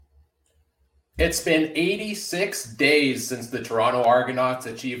It's been 86 days since the Toronto Argonauts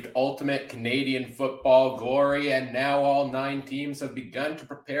achieved ultimate Canadian football glory, and now all 9 teams have begun to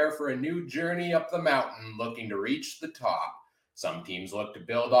prepare for a new journey up the mountain, looking to reach the top. Some teams look to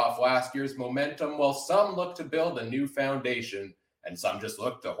build off last year's momentum, while some look to build a new foundation, and some just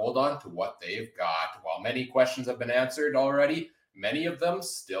look to hold on to what they've got. While many questions have been answered already, many of them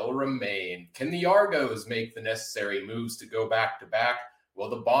still remain. Can the Argos make the necessary moves to go back-to-back? Will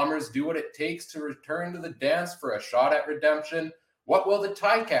the Bombers do what it takes to return to the dance for a shot at redemption? What will the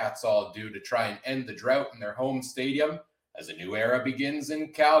Ticats all do to try and end the drought in their home stadium? As a new era begins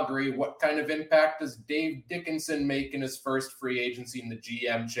in Calgary, what kind of impact does Dave Dickinson make in his first free agency in the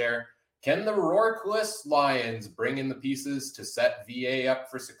GM chair? Can the Roarkless Lions bring in the pieces to set VA up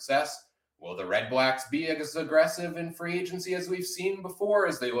for success? Will the Red Blacks be as aggressive in free agency as we've seen before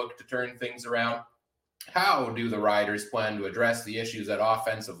as they look to turn things around? How do the Riders plan to address the issues at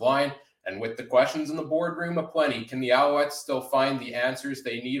offensive line? And with the questions in the boardroom aplenty, can the Alouettes still find the answers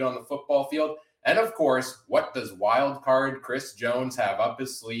they need on the football field? And of course, what does wild card Chris Jones have up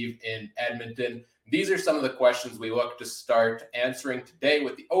his sleeve in Edmonton? These are some of the questions we look to start answering today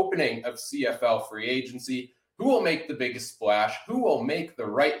with the opening of CFL free agency. Who will make the biggest splash? Who will make the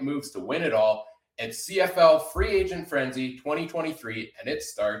right moves to win it all? It's CFL Free Agent Frenzy 2023, and it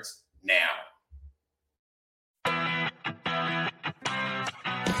starts now.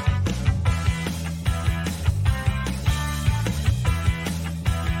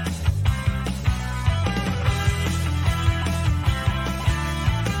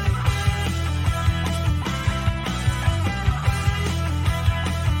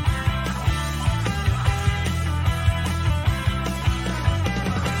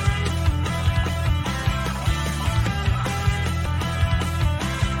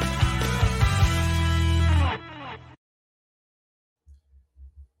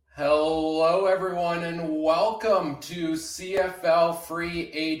 Hello, everyone, and welcome to CFL Free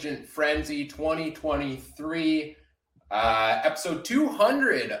Agent Frenzy 2023, episode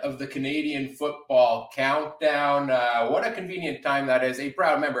 200 of the Canadian Football Countdown. What a convenient time that is. A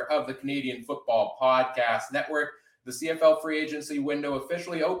proud member of the Canadian Football Podcast Network. The CFL free agency window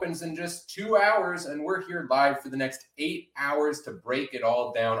officially opens in just 2 hours, and we're here live for the next 8 hours to break it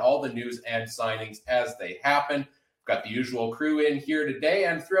all down, all the news and signings as they happen. Got the usual crew in here today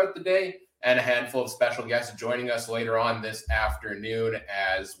and throughout the day, and a handful of special guests joining us later on this afternoon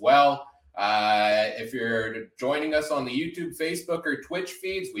as well. If you're joining us on the YouTube, Facebook, or Twitch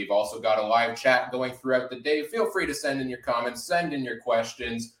feeds, we've also got a live chat going throughout the day. Feel free to send in your comments, send in your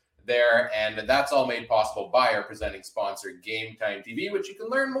questions there, and that's all made possible by our presenting sponsor, Game Time TV, which you can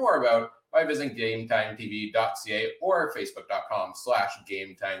learn more about by visiting GameTimeTV.ca or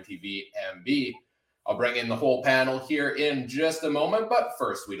Facebook.com/GameTimeTVMB. I'll bring in the whole panel here in just a moment, but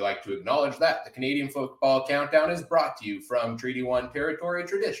first we'd like to acknowledge that the Canadian Football Countdown is brought to you from Treaty 1 territory,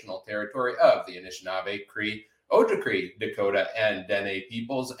 traditional territory of the Anishinaabe, Cree, Oji-Cree, Dakota, and Dene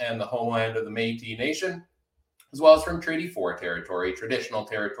peoples, and the homeland of the Métis Nation, as well as from Treaty 4 territory, traditional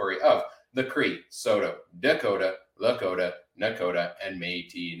territory of the Cree, Saulteaux, Dakota, Lakota, Nakota, and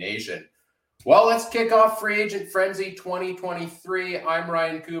Métis Nation. Well, let's kick off Free Agent Frenzy 2023. I'm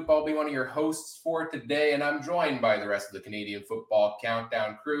Ryan Coop. I'll be one of your hosts for today, and I'm joined by the rest of the Canadian Football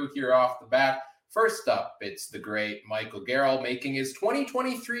Countdown crew here off the bat. First up, it's the great Michael Garrell making his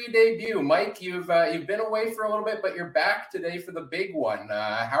 2023 debut. Mike, you've been away for a little bit, but you're back today for the big one.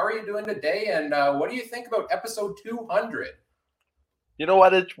 How are you doing today, and what do you think about episode 200? You know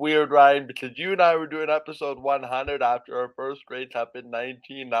what? It's weird, Ryan, because you and I were doing episode 100 after our first Grey Cup in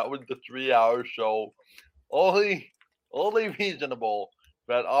 19. That was the 3-hour show. Only reasonable,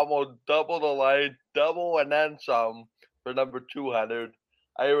 but almost double the line, double and then some for number 200.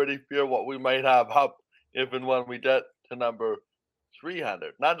 I already fear what we might have up if and when we get to number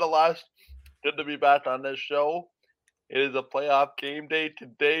 300. Nonetheless, good to be back on this show. It is a playoff game day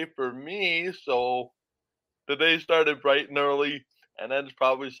today for me, so the day started bright and early, and ends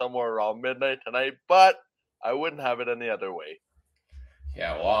probably somewhere around midnight tonight, but I wouldn't have it any other way.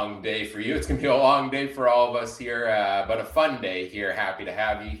 Yeah, long day for you. It's going to be a long day for all of us here, but a fun day here. Happy to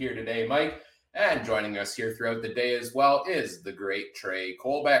have you here today, Mike. And joining us here throughout the day as well is the great Trey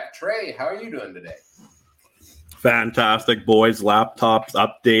Colbeck. Trey, how are you doing today? Fantastic, boys. Laptops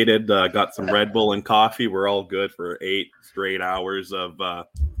updated. Got some Red Bull and coffee. We're all good for 8 straight hours of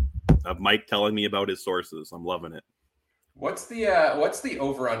Mike telling me about his sources. I'm loving it. What's the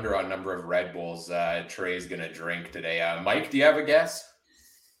over-under on number of Red Bulls Trey's going to drink today? Mike, do you have a guess?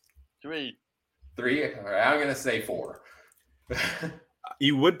 3. All right, I'm going to say 4.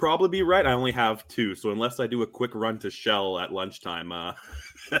 You would probably be right. I only have 2, so unless I do a quick run to Shell at lunchtime, I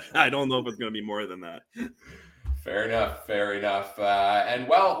don't know if it's going to be more than that. Fair enough. Fair enough. And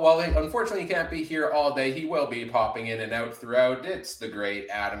while unfortunately he can't be here all day, he will be popping in and out throughout. It's the great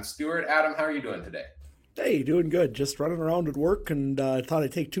Adam Stewart. Adam, how are you doing today? Hey, doing good. Just running around at work, and thought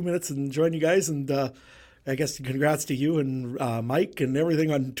I'd take 2 minutes and join you guys. And I guess congrats to you and Mike and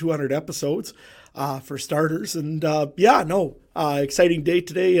everything on 200 episodes for starters. And exciting day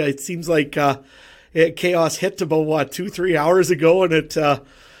today. It seems like chaos hit about 2-3 hours ago, and it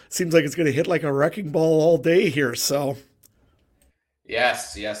seems like it's going to hit like a wrecking ball all day here. So.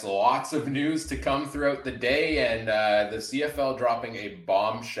 Yes, lots of news to come throughout the day, and the CFL dropping a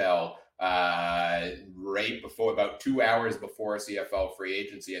bombshell right before, about 2 hours before CFL free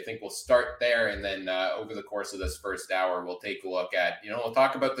agency. I think we'll start there, and then over the course of this first hour, we'll take a look at, we'll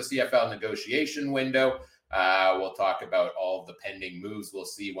talk about the CFL negotiation window. We'll talk about all of the pending moves we'll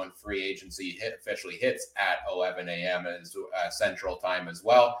see when free agency officially hits at 11 a.m. as Central Time as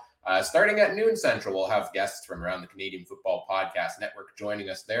well. Starting at noon Central, we'll have guests from around the Canadian Football Podcast Network joining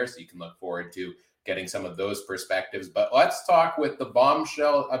us there, so you can look forward to getting some of those perspectives. But let's talk about the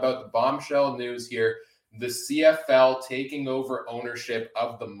bombshell news here. The CFL taking over ownership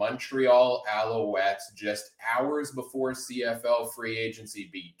of the Montreal Alouettes just hours before CFL free agency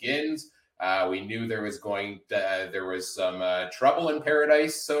begins. We knew there was some trouble in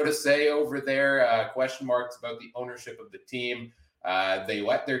paradise, so to say, over there. Question marks about the ownership of the team. They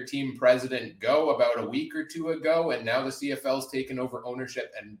let their team president go about a week or two ago, and now the CFL's taken over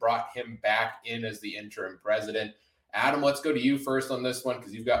ownership and brought him back in as the interim president. Adam, let's go to you first on this one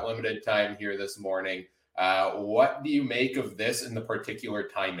because you've got limited time here this morning. What do you make of this and the particular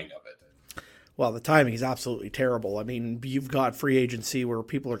timing of it? Well, the timing is absolutely terrible. I mean, you've got free agency where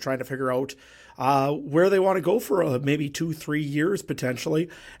people are trying to figure out where they want to go for maybe 2-3 years potentially,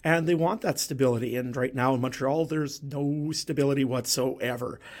 and they want that stability. And right now in Montreal, there's no stability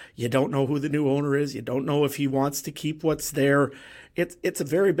whatsoever. You don't know who the new owner is. You don't know if he wants to keep what's there. It's a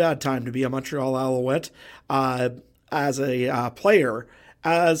very bad time to be a Montreal Alouette as a player.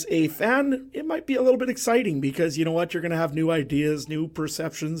 As a fan, it might be a little bit exciting because you know what? You're going to have new ideas, new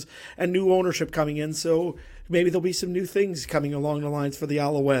perceptions, and new ownership coming in. So maybe there'll be some new things coming along the lines for the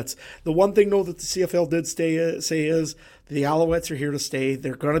Alouettes. The one thing, though, that the CFL did say is the Alouettes are here to stay.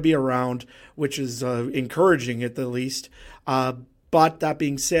 They're going to be around, which is encouraging at the least. But that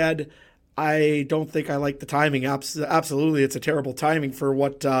being said, I don't think I like the timing. Absolutely, it's a terrible timing for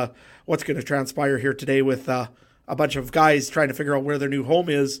what's going to transpire here today with a bunch of guys trying to figure out where their new home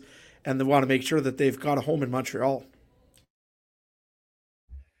is, and they want to make sure that they've got a home in Montreal.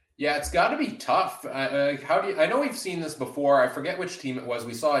 Yeah, it's got to be tough. I know we've seen this before. I forget which team it was.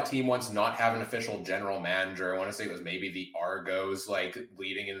 We saw a team once not have an official general manager. I want to say it was maybe the Argos, like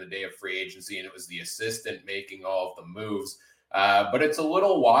leading in the day of free agency, and it was the assistant making all of the moves. But it's a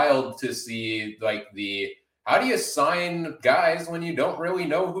little wild to see how do you sign guys when you don't really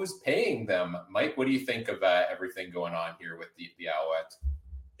know who's paying them? Mike, what do you think of everything going on here with the Alouettes?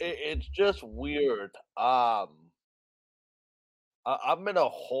 It's just weird. I'm going to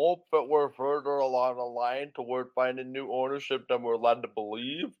hope that we're further along the line toward finding new ownership than we're led to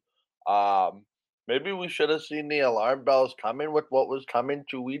believe. Maybe we should have seen the alarm bells coming with what was coming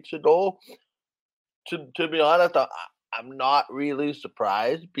 2 weeks ago. To be honest, I'm not really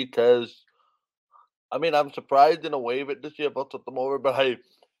surprised because I'm surprised in a way that the CFL took them over, but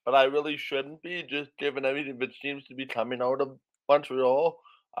I really shouldn't be, just given everything that seems to be coming out of Montreal.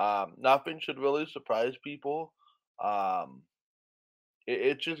 Nothing should really surprise people.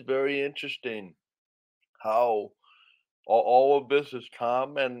 It's just very interesting how all of this has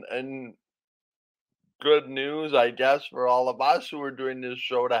come, and good news, I guess, for all of us who are doing this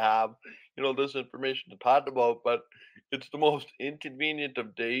show to have, this information to talk about, but it's the most inconvenient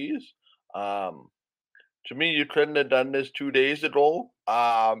of days. To me, you couldn't have done this 2 days ago.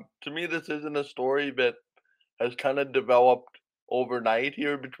 To me, this isn't a story that has kind of developed overnight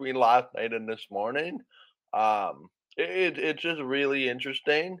here between last night and this morning. It's just really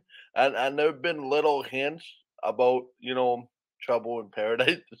interesting, and there have been little hints about trouble in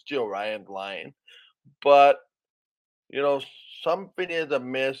paradise to steal Ryan's line, but something is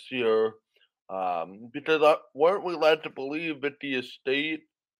amiss here, because weren't we led to believe that the estate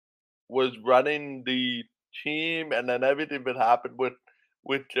was running the team, and then everything that happened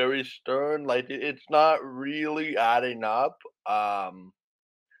with Jerry Stern, like it's not really adding up.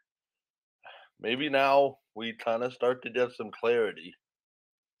 Maybe now we kind of start to get some clarity.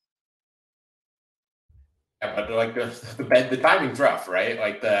 Yeah, but like the timing's rough, right?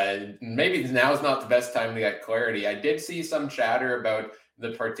 Like maybe now is not the best time to get clarity. I did see some chatter about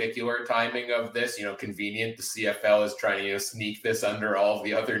the particular timing of this. Convenient. The CFL is trying to sneak this under all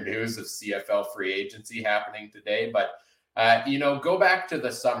the other news of CFL free agency happening today. But go back to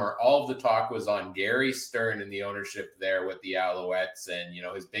the summer. All of the talk was on Gary Stern and the ownership there with the Alouettes, and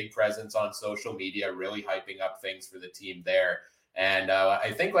his big presence on social media, really hyping up things for the team there. And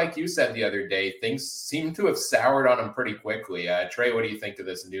I think, like you said the other day, things seem to have soured on him pretty quickly. Trey, what do you think of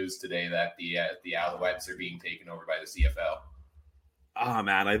this news today that the Alouettes are being taken over by the CFL? Oh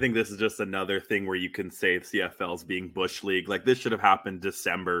man, I think this is just another thing where you can say CFL's being Bush League. Like this should have happened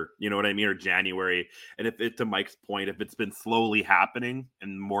December, you know what I mean, or January. And if it, to Mike's point, if it's been slowly happening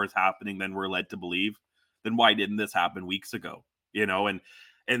and more is happening than we're led to believe, then why didn't this happen weeks ago? And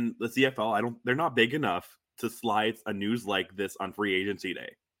the CFL, they're not big enough to slide a news like this on free agency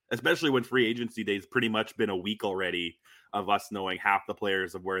day, especially when free agency day's pretty much been a week already of us knowing half the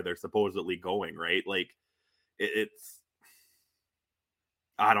players of where they're supposedly going, right? Like it's.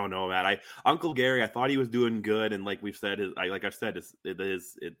 I don't know, man. Uncle Gary, I thought he was doing good, and like we've said,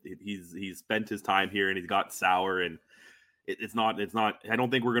 he's spent his time here and he's got sour, and it's not. I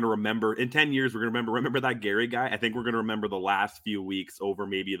don't think we're gonna remember in 10 years. We're gonna remember that Gary guy. I think we're gonna remember the last few weeks over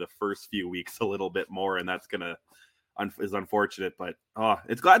maybe the first few weeks a little bit more, and that's is unfortunate. But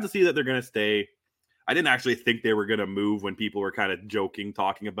it's glad to see that they're gonna stay. I didn't actually think they were gonna move when people were kind of joking,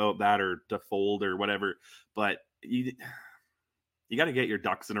 talking about that or to fold or whatever, but you got to get your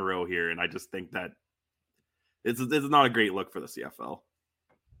ducks in a row here, and I just think that it's not a great look for the CFL.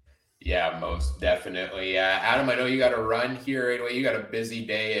 Yeah, most definitely. Adam, I know you got to run here anyway. You got a busy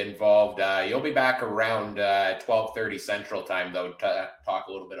day involved. You'll be back around 12:30 Central Time, though, to talk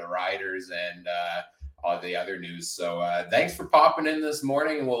a little bit of Riders and all the other news. So thanks for popping in this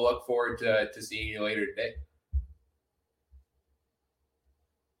morning, and we'll look forward to seeing you later today.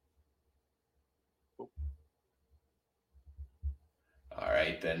 All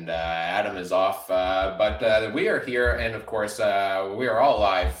right, and Adam is off, but we are here, and of course, we are all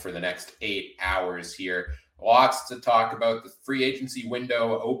live for the next 8 hours here. Lots to talk about. The free agency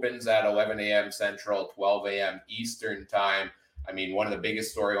window opens at 11 a.m. Central, 12 a.m. Eastern time. I mean, one of the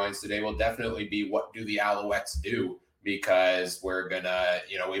biggest storylines today will definitely be what do the Alouettes do? Because we're gonna,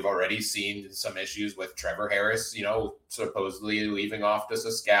 we've already seen some issues with Trevor Harris, supposedly leaving off to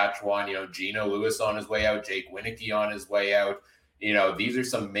Saskatchewan, Gino Lewis on his way out, Jake Winicki on his way out. These are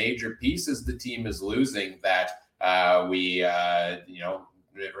some major pieces the team is losing that it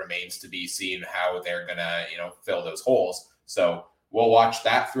remains to be seen how they're going to, fill those holes. So we'll watch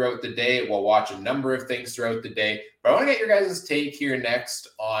that throughout the day. We'll watch a number of things throughout the day. But I want to get your guys' take here next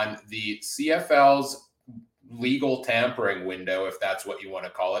on the CFL's legal tampering window, if that's what you want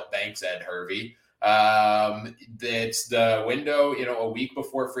to call it. Thanks, Ed Hervey. It's the window, a week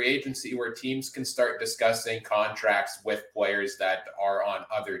before free agency where teams can start discussing contracts with players that are on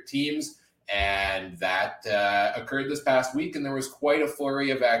other teams. And that occurred this past week, and there was quite a flurry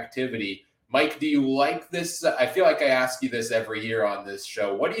of activity. Mike, do you like this? I feel like I ask you this every year on this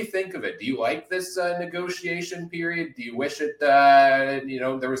show. What do you think of it? Do you like this negotiation period? Do you wish it,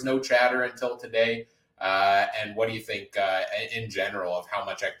 there was no chatter until today? And what do you think in general of how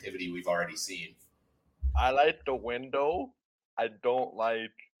much activity we've already seen? I like the window. I don't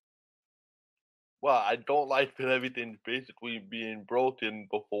like that everything's basically being broken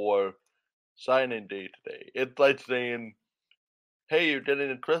before signing day today. It's like saying, hey, you're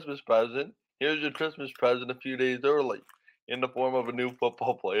getting a Christmas present. Here's your Christmas present a few days early in the form of a new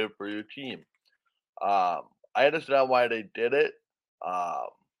football player for your team. I understand why they did it.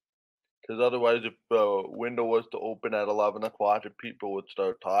 Because otherwise, if the window was to open at 11 o'clock and people would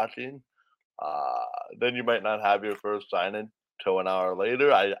start talking, then you might not have your first signing till an hour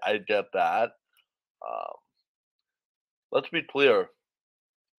later. I get that. Let's be clear.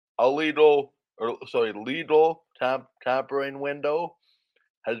 A legal tampering window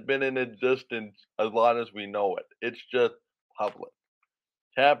has been in existence as long as we know it. It's just public.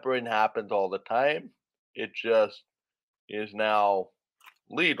 Tampering happens all the time. It just is now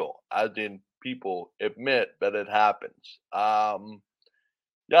legal, as in people admit that it happens.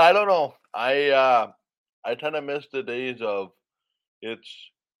 Yeah, I don't know. I kind of miss the days of it's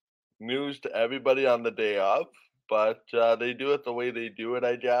news to everybody on the day of, but they do it the way they do it,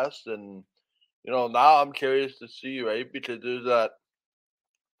 I guess. And now I'm curious to see, right? Because there's that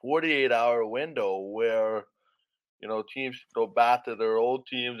 48-hour window where teams go back to their old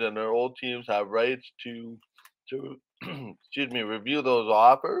teams, and their old teams have rights to review those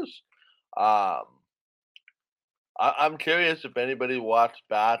offers. I'm curious if anybody watched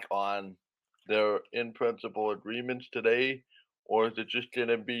back on their in-principle agreements today, or is it just going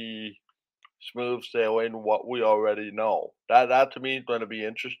to be smooth sailing what we already know? That to me is going to be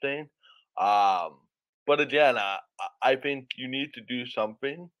interesting. Um, but again, I think you need to do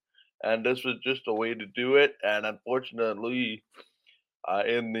something, and this was just a way to do it. And unfortunately,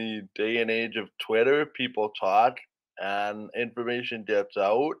 in the day and age of Twitter, people talk and information gets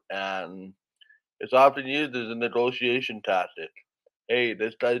out, and it's often used as a negotiation tactic. Hey,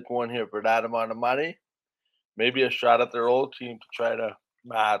 this guy's going here for that amount of money. Maybe a shot at their old team to try to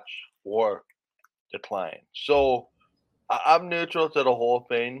match or decline. So I'm neutral to the whole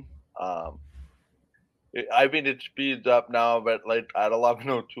thing. I think it speeds up now, but like at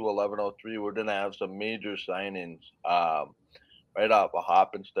 11:02, 11:03, we're gonna have some major signings right off a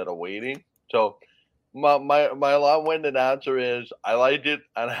hop instead of waiting. So my long-winded answer is I like it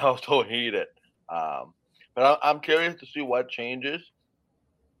and I also hate it. But I'm curious to see what changes.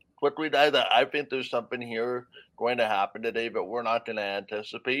 Quickly, guys, I think there's something here going to happen today, but we're not going to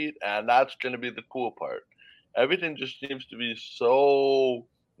anticipate, and that's going to be the cool part. Everything just seems to be so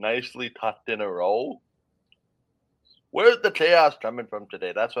nicely tucked in a row. Where's the chaos coming from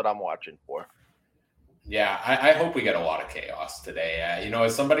today? That's what I'm watching for. Yeah, I hope we get a lot of chaos today.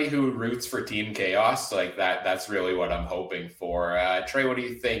 As somebody who roots for team chaos, like that's really what I'm hoping for. Trey, what do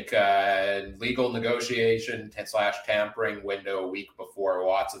you think? Legal negotiation / tampering window a week before,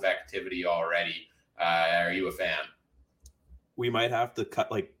 lots of activity already. Are you a fan? We might have to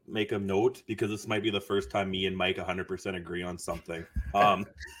make a note because this might be the first time me and Mike 100% agree on something.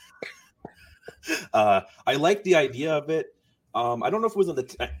 I like the idea of it. I don't know if it was in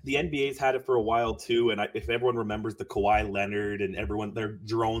the NBA's had it for a while too, and if everyone remembers the Kawhi Leonard and everyone, their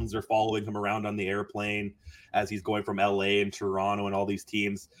drones are following him around on the airplane as he's going from LA and Toronto and all these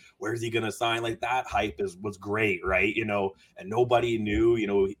teams. Where's he going to sign? Like that hype was great, right? And nobody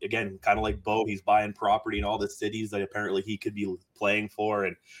knew. Again, kind of like Bo, he's buying property in all the cities that apparently he could be playing for,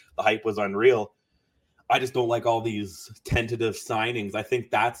 and the hype was unreal. I just don't like all these tentative signings. I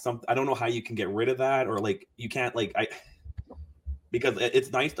think that's something. I don't know how you can get rid of that, or you can't because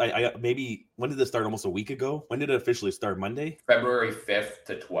it's nice. I maybe when did this start? Almost a week ago. When did it officially start? Monday? February 5th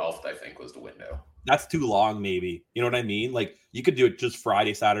to 12th, I think, was the window. That's too long, maybe. You know what I mean? Like you could do it just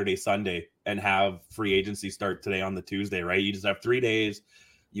Friday, Saturday, Sunday, and have free agency start today on the Tuesday, right? You just have 3 days.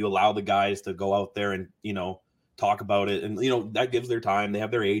 You allow the guys to go out there and talk about it, and that gives their time. They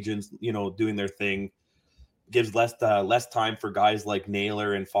have their agents, doing their thing. Gives less time for guys like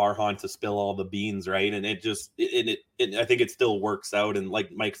Naylor and Farhan to spill all the beans, right? And it I think it still works out. And like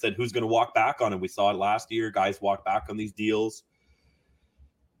Mike said, who's going to walk back on it? We saw it last year. Guys walk back on these deals.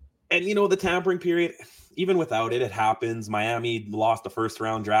 And the tampering period, even without it, it happens. Miami lost a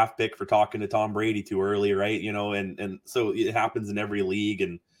first-round draft pick for talking to Tom Brady too early, right? And so it happens in every league,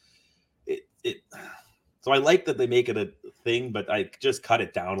 and so I like that they make it a thing, but I just cut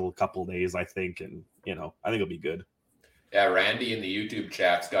it down a couple of days, I think, and I think it'll be good. Yeah, Randy in the YouTube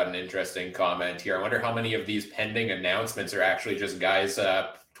chat's got an interesting comment here. I wonder how many of these pending announcements are actually just guys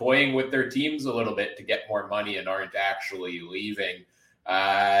toying with their teams a little bit to get more money and aren't actually leaving.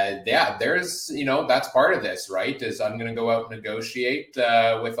 There's, that's part of this, right? Is I'm going to go out and negotiate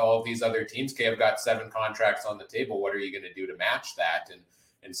with all of these other teams. Okay, I've got 7 contracts on the table. What are you going to do to match that? And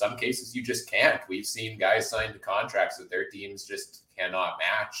in some cases, you just can't. We've seen guys sign to contracts that their teams just cannot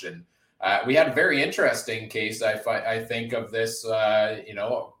match. And we had a very interesting case, I think, of this,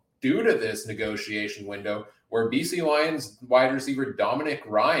 due to this negotiation window, where BC Lions wide receiver Dominic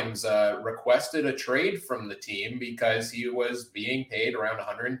Rhymes requested a trade from the team because he was being paid around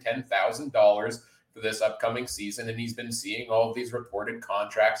 $110,000 for this upcoming season. And he's been seeing all of these reported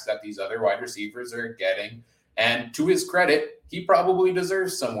contracts that these other wide receivers are getting. And to his credit, he probably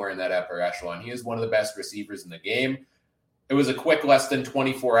deserves somewhere in that upper echelon. He is one of the best receivers in the game. It was a quick less than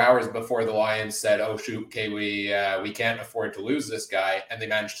 24 hours before the Lions said, oh, shoot, okay, we can't afford to lose this guy. And they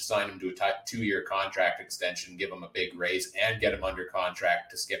managed to sign him to a 2-year contract extension, give him a big raise, and get him under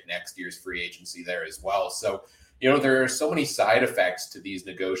contract to skip next year's free agency there as well. So, there are so many side effects to these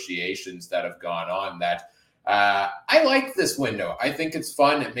negotiations that have gone on that I like this window. I think it's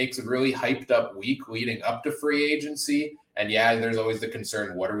fun. It makes a really hyped up week leading up to free agency. And yeah, there's always the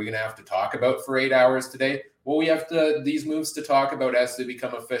concern, what are we going to have to talk about for 8 hours today? Well, we have these moves to talk about as they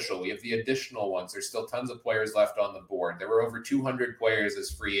become official. We have the additional ones. There's still tons of players left on the board. There were over 200 players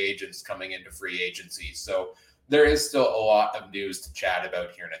as free agents coming into free agency. So there is still a lot of news to chat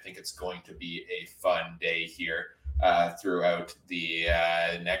about here. And I think it's going to be a fun day here throughout the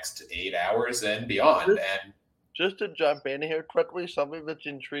next 8 hours and beyond. Just to jump in here quickly, something that's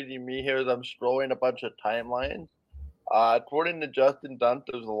intriguing me here is I'm scrolling a bunch of timelines. According to Justin Dunt,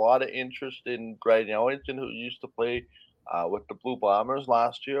 there's a lot of interest in Greg Ellington, who used to play with the Blue Bombers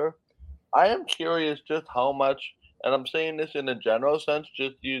last year. I am curious just how much, and I'm saying this in a general sense,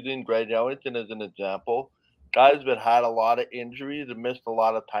 just using Greg Ellington as an example. Guys that had a lot of injuries and missed a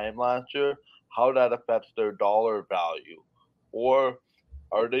lot of time last year, how that affects their dollar value. Or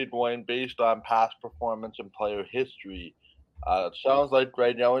are they going based on past performance and player history? It sounds like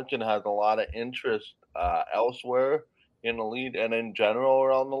Greg Ellington has a lot of interest elsewhere in the league and in general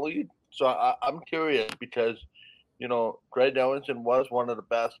around the league. So I'm curious because Greg Ellington was one of the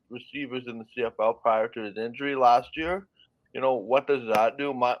best receivers in the CFL prior to his injury last year. What does that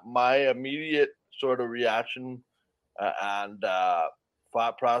do? My immediate sort of reaction and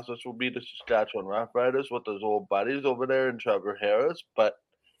thought process will be the Saskatchewan Roughriders with those old buddies over there and Trevor Harris. But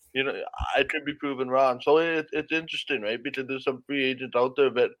I could be proven wrong. So it's interesting, right? Because there's some free agents out there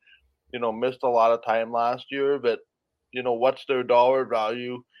that missed a lot of time last year. But what's their dollar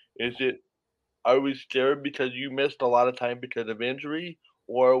value? Are we scared because you missed a lot of time because of injury,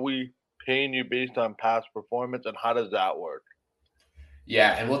 or are we paying you based on past performance, and how does that work?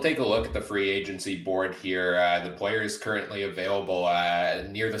 Yeah, and we'll take a look at the free agency board here. The players currently available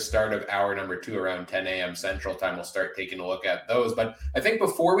near the start of hour number 2 around 10 a.m. Central Time. We'll start taking a look at those. But I think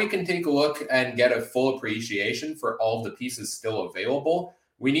before we can take a look and get a full appreciation for all of the pieces still available,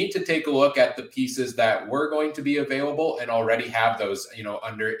 we need to take a look at the pieces that were going to be available and already have those,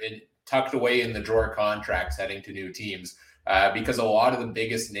 tucked away in the drawer contracts heading to new teams, because a lot of the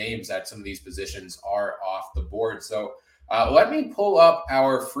biggest names at some of these positions are off the board. So let me pull up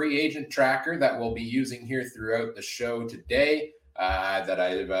our free agent tracker that we'll be using here throughout the show today, that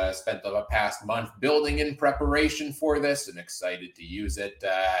I've spent the past month building in preparation for this, and excited to use it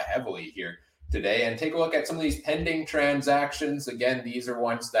heavily here today, and take a look at some of these pending transactions. Again, these are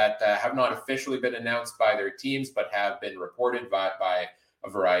ones that have not officially been announced by their teams, but have been reported by a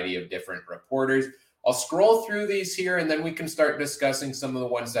variety of different reporters. I'll scroll through these here, and then we can start discussing some of the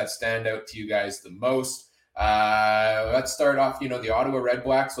ones that stand out to you guys the most. Let's start off, the Ottawa Red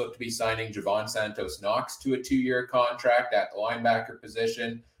Blacks look to be signing Javon Santos-Knox to a 2-year contract at the linebacker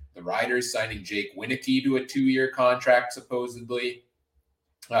position. The Riders signing Jake Winneke to a 2-year contract, supposedly.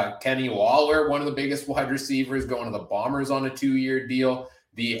 Kenny Lawler, one of the biggest wide receivers, going to the Bombers on a 2-year deal.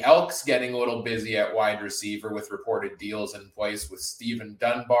 The Elks getting a little busy at wide receiver with reported deals in place with Stephen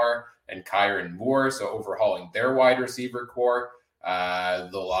Dunbar and Kyron Moore, so overhauling their wide receiver core. The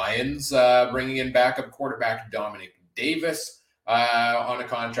Lions bringing in backup quarterback Dominic Davis on a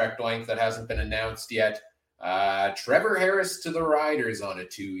contract length that hasn't been announced yet. Trevor Harris to the Riders on a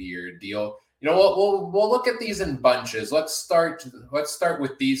 2-year deal. We'll look at these in bunches. Let's start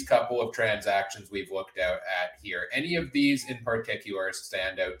with these couple of transactions we've looked at here. Any of these in particular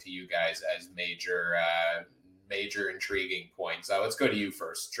stand out to you guys as major intriguing points? Let's go to you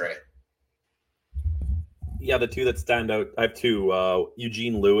first, Trey. Yeah, the two that stand out, I have two.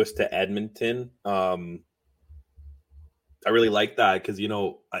 Eugene Lewis to Edmonton. I really like that because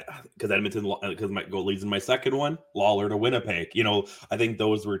Edmonton, because my goal leads in my second one, Lawler to Winnipeg. I think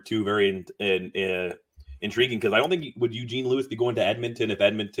those were two very intriguing because I don't think would Eugene Lewis be going to Edmonton if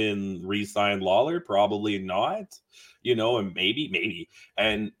Edmonton re-signed Lawler? Probably not. And maybe.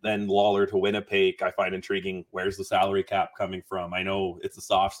 And then Lawler to Winnipeg, I find intriguing. Where's the salary cap coming from? I know it's a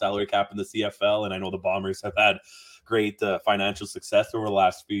soft salary cap in the CFL, and I know the Bombers have had great financial success over the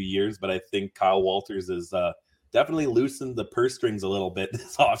last few years, but I think Kyle Walters is definitely loosened the purse strings a little bit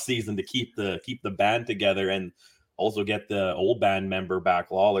this offseason to keep the band together and also get the old band member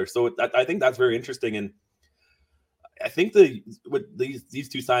back, Lawler. So I think that's very interesting. And I think what these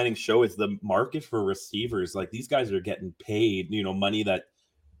two signings show is the market for receivers. Like, these guys are getting paid, money that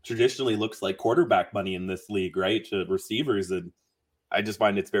traditionally looks like quarterback money in this league, right? To receivers. And I just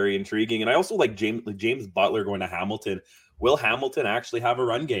find it's very intriguing. And I also like James Butler going to Hamilton. Will Hamilton actually have a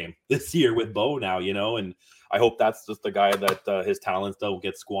run game this year with Bo now, And I hope that's just the guy that his talents don't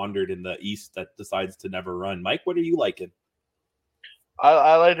get squandered in the East that decides to never run. Mike, what are you liking?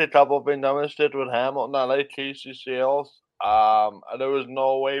 I like a couple of things. I'm going to stick with Hamilton. I like Casey Sales. There was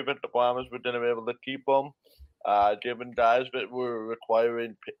no way that the Bombers were going to be able to keep him, given guys that were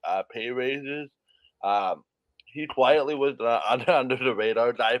requiring pay raises. He quietly was under the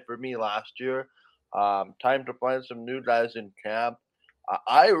radar guy for me last year. Time to find some new guys in camp.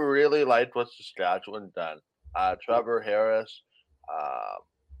 I really liked what Saskatchewan done. Trevor Harris,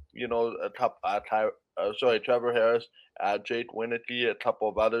 Trevor Harris, Jake Winneke, a couple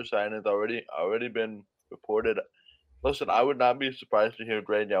of other signings already been reported. Listen, I would not be surprised to hear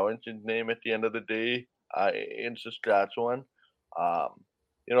Greg Ellington's name at the end of the day in Saskatchewan.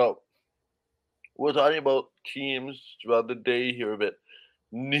 we're talking about teams throughout the day here that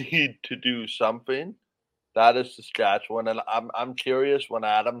need to do something. That is Saskatchewan, and I'm curious when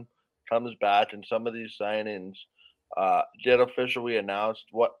Adam comes back and some of these signings get officially announced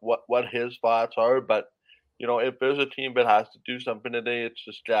what his thoughts are. But if there's a team that has to do something today, it's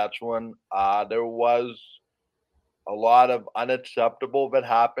Saskatchewan. There was a lot of unacceptable that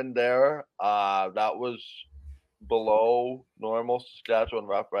happened there. That was below normal Saskatchewan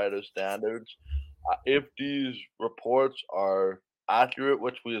Roughriders standards. If these reports are accurate,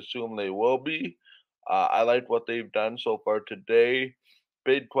 which we assume they will be, I like what they've done so far today.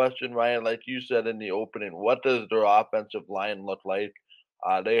 Big question, Ryan, like you said in the opening, what does their offensive line look like?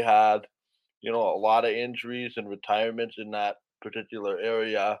 They had, a lot of injuries and retirements in that particular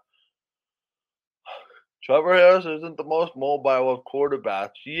area. Trevor Harris isn't the most mobile of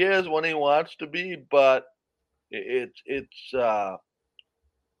quarterbacks. He is when he wants to be, but it's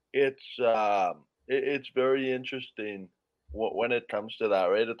very interesting when it comes to that,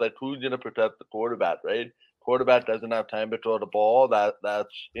 right? It's like who's gonna protect the quarterback, right? Quarterback doesn't have time to throw the ball.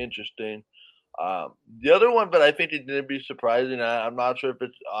 That's interesting. The other one, but I think it didn't be surprising. I'm not sure if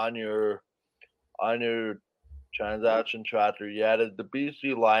it's on your transaction tracker yet. Is the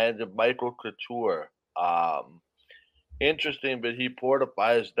BC Lions and Michael Couture. Interesting, but he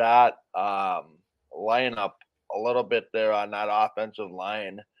fortifies that lineup a little bit there on that offensive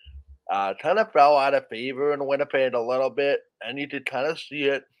line. Kind of fell out of favor in Winnipeg a little bit, and you could kind of see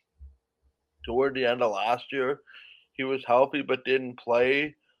it toward the end of last year. He was healthy but didn't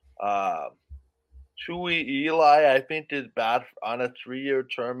play. Chewy Eli, I think, is back on a 3-year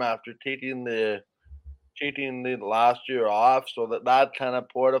term after taking the last year off, so that kind of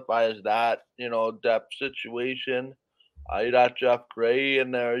fortifies that depth situation. You got Jeff Gray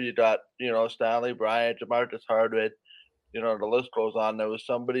in there. You got Stanley Bryant, Jamarcus Hardwick. The list goes on. There was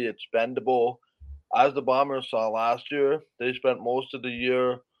somebody expendable. As the Bombers saw last year, they spent most of the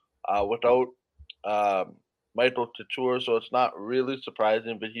year without Michael Couture, so it's not really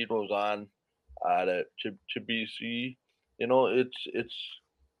surprising that he goes on to BC. It's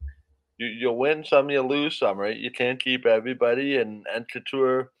you win some, you lose some, right? You can't keep everybody, and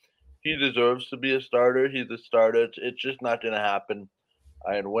Couture, he deserves to be a starter. He's a starter. It's just not going to happen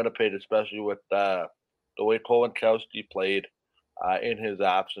in Winnipeg, especially with the way Kowalski played in his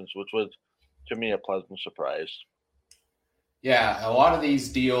absence, which was, to me, a pleasant surprise. Yeah, a lot of these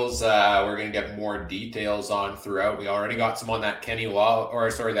deals we're going to get more details on throughout. We already got some on that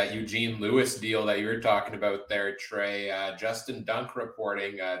that Eugene Lewis deal that you were talking about there, Trey. Justin Dunk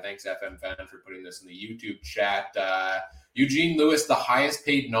reporting. Thanks, FM fan, for putting this in the YouTube chat. Eugene Lewis, the highest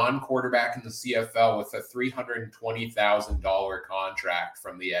paid non-quarterback in the CFL with a $320,000 contract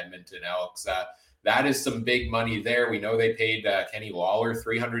from the Edmonton Elks. That is some big money there. We know they paid Kenny Lawler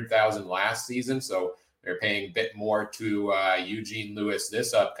 $300,000 last season, so they're paying a bit more to Eugene Lewis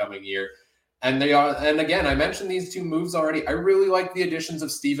this upcoming year. And again, I mentioned these two moves already. I really like the additions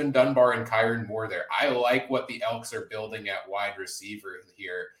of Stephen Dunbar and Kyron Moore there. I like what the Elks are building at wide receiver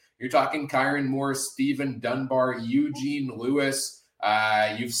here. You're talking Kyron Moore, Stephen Dunbar, Eugene Lewis.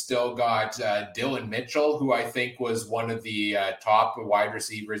 You've still got Dylan Mitchell, who I think was one of the top wide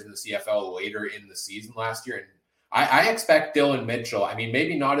receivers in the CFL later in the season last year. And I expect Dylan Mitchell, I mean,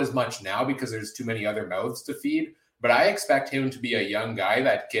 maybe not as much now because there's too many other mouths to feed, but I expect him to be a young guy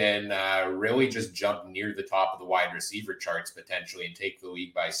that can really just jump near the top of the wide receiver charts potentially and take the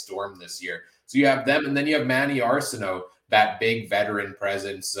league by storm this year. So you have them, and then you have Manny Arsenault, that big veteran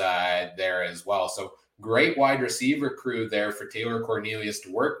presence there as well. So great wide receiver crew there for Taylor Cornelius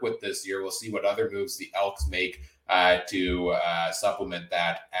to work with this year. We'll see what other moves the Elks make to supplement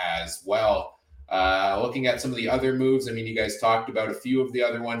that as well. Looking at some of the other moves, I mean, you guys talked about a few of the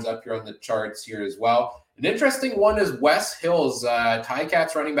other ones up here on the charts here as well. An interesting one is Wes Hills.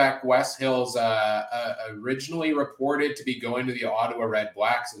 Ticats running back Wes Hills originally reported to be going to the Ottawa Red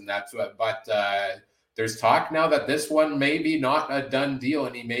Blacks, and but there's talk now that this one may be not a done deal,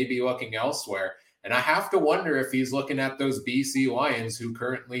 and he may be looking elsewhere. And I have to wonder if he's looking at those BC Lions, who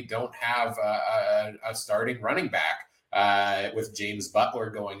currently don't have a starting running back. With James Butler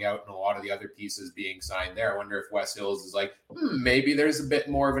going out and a lot of the other pieces being signed there. I wonder if Wes Hills is like, maybe there's a bit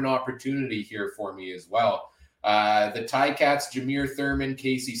more of an opportunity here for me as well. The Ticats, Jameer Thurman,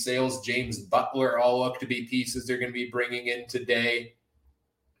 Casey Sales, James Butler all look to be pieces they're going to be bringing in today.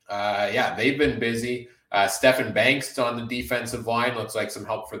 They've been busy. Stephen Banks on the defensive line looks like some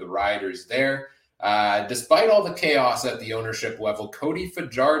help for the Riders there. Despite all the chaos at the ownership level, Cody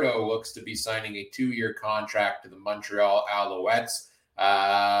Fajardo looks to be signing a 2-year contract to the Montreal Alouettes.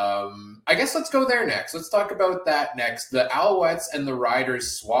 I guess let's go there next. Let's talk about that next. The Alouettes and the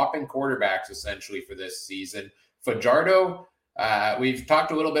Riders swapping quarterbacks essentially for this season. Fajardo, we've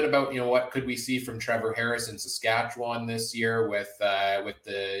talked a little bit about what could we see from Trevor Harris in Saskatchewan this year with the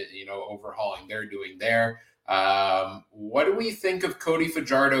overhauling they're doing there. What do we think of Cody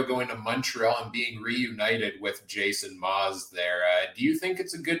Fajardo going to Montreal and being reunited with Jason Maas there? Do you think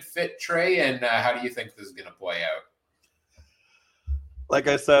it's a good fit, Trey? And how do you think this is going to play out? Like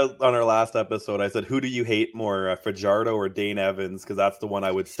I said on our last episode, I said, who do you hate more, Fajardo or Dane Evans? Because that's the one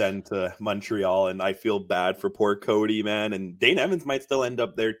I would send to Montreal, and I feel bad for poor Cody, man. And Dane Evans might still end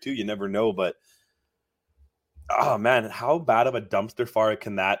up there too. You never know, but oh man, how bad of a dumpster fire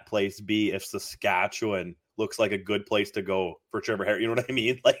can that place be if Saskatchewan looks like a good place to go for Trevor Harris? You know what I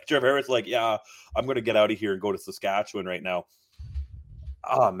mean? Like Trevor Harris, like, yeah, I'm going to get out of here and go to Saskatchewan right now.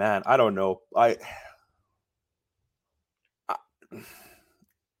 Oh man, I don't know.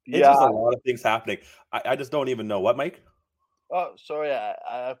 It's just a lot of things happening. I just don't even know. What, Mike? Oh, sorry.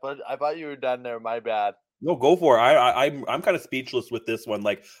 I thought you were done there. My bad. No, go for it. I'm kind of speechless with this one.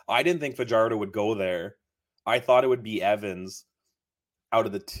 Like, I didn't think Fajardo would go there. I thought it would be Evans out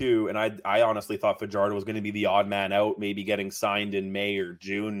of the two, and I honestly thought Fajardo was going to be the odd man out, maybe getting signed in May or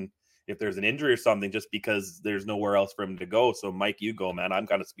June if there's an injury or something, just because there's nowhere else for him to go. So, Mike, you go, man. I'm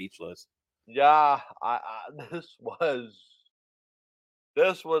kind of speechless. Yeah, this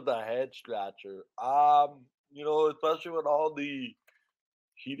was a head scratcher. Especially with all he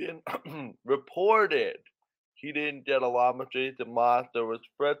didn't reported. He didn't get along with Jason Maas. There was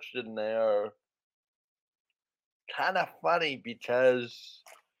friction there. Kind of funny because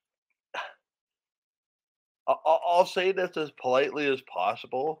I'll say this as politely as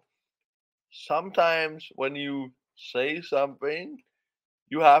possible. Sometimes when you say something,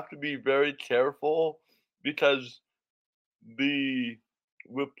 you have to be very careful because the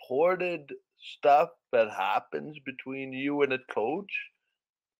reported stuff that happens between you and a coach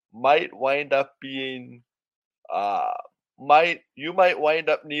might wind up being you might wind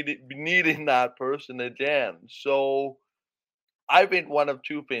up needing that person again. So I think one of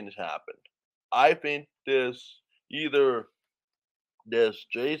two things happened. I think either this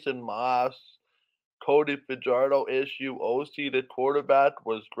Jason Maas, Cody Fajardo issue, OC the quarterback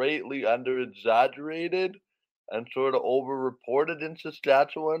was greatly under exaggerated and sort of over-reported in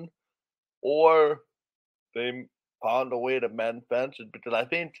Saskatchewan, or they found a way to mend fences, because I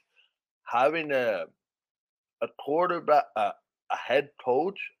think having a quarterback, a head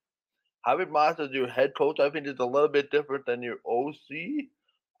coach, having Maas as your head coach, I think is a little bit different than your OC.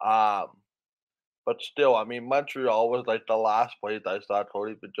 But still, I mean, Montreal was like the last place I saw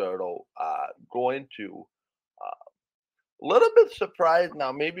Cody Fajardo going to. A little bit surprised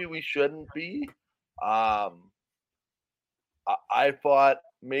now. Maybe we shouldn't be. I thought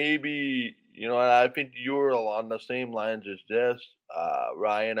maybe, and I think you were along the same lines as this,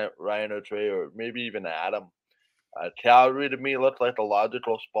 Ryan or Trey, or maybe even Adam. Calgary to me looked like a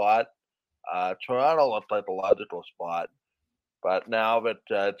logical spot. Toronto looked like a logical spot. But now that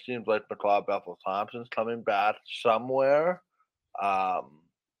it seems like McLeod Bethel-Thompson's coming back somewhere. Well,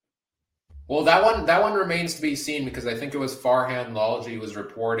 that one remains to be seen, because I think it was Farhan Lalji was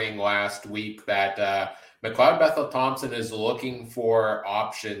reporting last week that McLeod Bethel-Thompson is looking for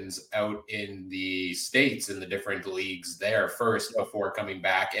options out in the States in the different leagues there first before coming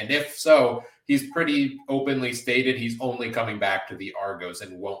back. And if so, he's pretty openly stated he's only coming back to the Argos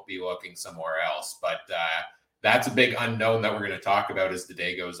and won't be looking somewhere else. But that's a big unknown that we're going to talk about as the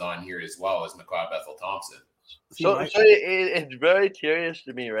day goes on here, as well as McLeod Bethel-Thompson. So it's very curious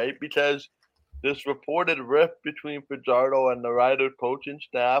to me, right? Because this reported rift between Fajardo and the Rider coaching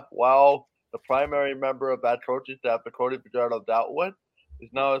staff, while the primary member of that coaching staff that Cody Fajardo dealt with is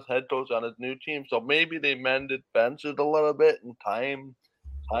now his head coach on his new team. So maybe they mended fences a little bit, and time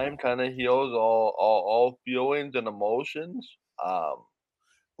kind of heals all feelings and emotions. Well,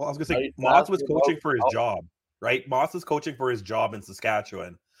 I was going to say, Maas was coaching for his job, right? Maas is coaching for his job in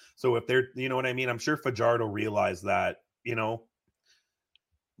Saskatchewan. So if they're, you know what I mean? I'm sure Fajardo realized that,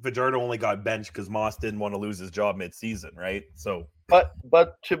 Fajardo only got benched because Maas didn't want to lose his job mid-season, right? So, but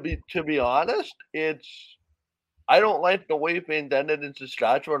to be honest, I don't like the way things ended in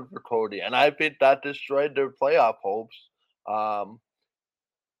Saskatchewan for Cody, and I think that destroyed their playoff hopes.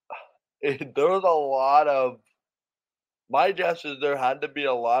 There was a lot of, my guess is there had to be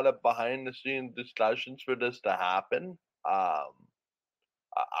a lot of behind-the-scenes discussions for this to happen.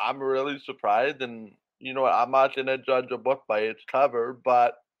 I'm really surprised, and I'm not going to judge a book by its cover,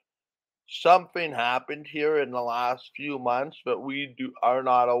 but something happened here in the last few months that we are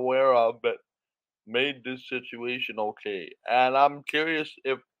not aware of, but made this situation okay. And I'm curious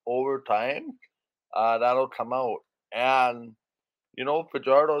if over time that'll come out. And,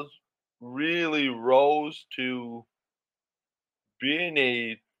 Fajardo's really rose to being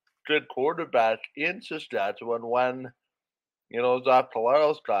a good quarterback in Saskatchewan when, Zach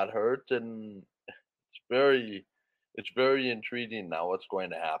Collaros got hurt. And very, it's very intriguing now what's going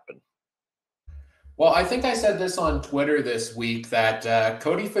to happen. Well, I think I said this on Twitter this week that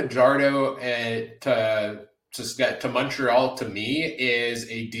Cody Fajardo to Montreal, to me, is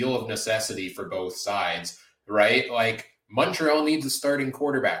a deal of necessity for both sides, right? Like, Montreal needs a starting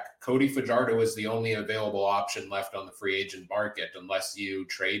quarterback. Cody Fajardo is the only available option left on the free agent market, unless you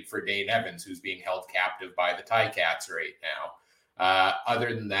trade for Dane Evans, who's being held captive by the Ticats right now.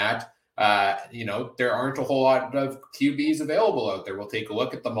 Other than that, there aren't a whole lot of QBs available out there. We'll take a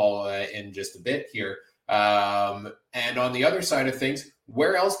look at them all in just a bit here. And on the other side of things,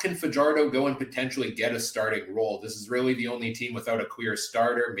 where else can Fajardo go and potentially get a starting role? This is really the only team without a clear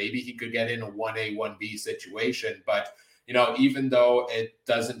starter. Maybe he could get in a 1A, 1B situation. But, even though it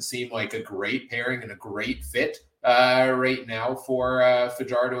doesn't seem like a great pairing and a great fit right now for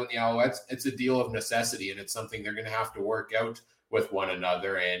Fajardo and the Alouettes, it's a deal of necessity, and it's something they're going to have to work out with one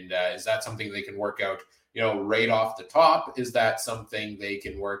another. And is that something they can work out, right off the top? Is that something they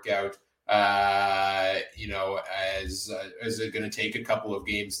can work out, is it going to take a couple of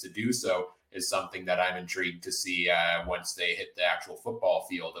games to do so? Is something that I'm intrigued to see once they hit the actual football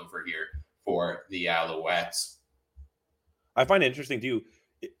field over here for the Alouettes. I find it interesting too.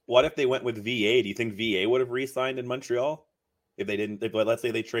 What if they went with VA? Do you think VA would have re-signed in Montreal if they didn't? If, let's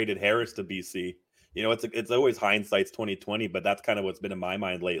say they traded Harris to BC. It's always hindsight's 2020, but that's kind of what's been in my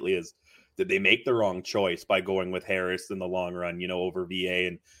mind lately is did they make the wrong choice by going with Harris in the long run, over VA,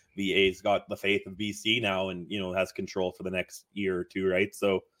 and VA's got the faith of BC now and, has control for the next year or two. Right.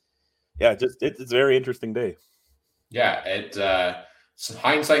 So yeah, it's a very interesting day. Yeah. So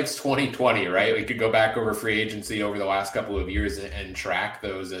hindsight's 2020, right? We could go back over free agency over the last couple of years and track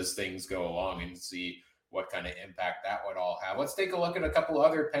those as things go along and see what kind of impact that would all have. Let's take a look at a couple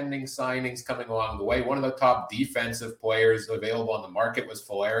other pending signings coming along the way. One of the top defensive players available on the market was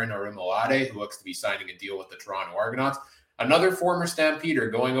Folarin Orimolade, who looks to be signing a deal with the Toronto Argonauts. Another former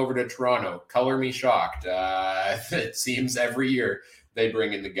Stampeder going over to Toronto. Color me shocked. It seems every year they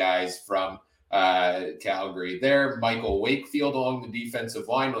bring in the guys from Calgary there. Michael Wakefield along the defensive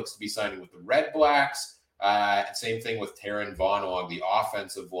line looks to be signing with the Red Blacks. Same thing with Taron Vaughn along the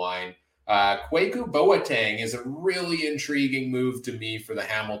offensive line. Kwaku Boateng is a really intriguing move to me for the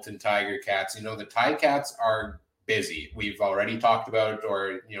Hamilton Tiger Cats. The Ticats are busy. We've already talked about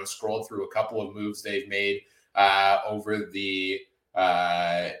or scrolled through a couple of moves they've made over the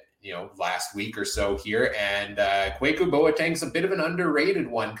last week or so here. And Kwaku Boateng's a bit of an underrated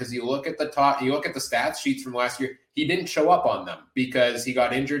one because you look at the stats sheets from last year. He didn't show up on them because he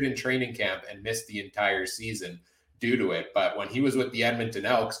got injured in training camp and missed the entire season due to it. But when he was with the Edmonton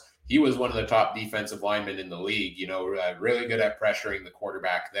Elks, he was one of the top defensive linemen in the league, really good at pressuring the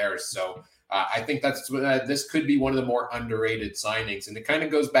quarterback there. So I think this could be one of the more underrated signings. And it kind of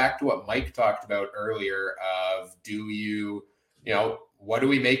goes back to what Mike talked about earlier of what do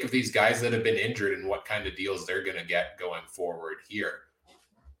we make of these guys that have been injured and what kind of deals they're going to get going forward here?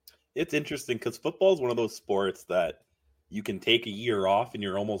 It's interesting because football is one of those sports that you can take a year off and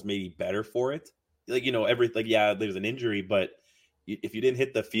you're almost maybe better for it. There's an injury, but if you didn't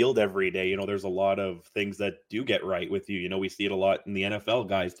hit the field every day, there's a lot of things that do get right with you. We see it a lot in the NFL.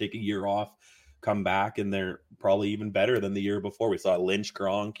 Guys take a year off, come back, and they're probably even better than the year before. We saw Lynch,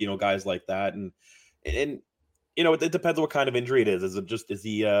 Gronk, guys like that. And it depends on what kind of injury it is. Is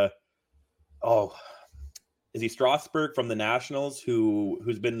he Strasburg from the Nationals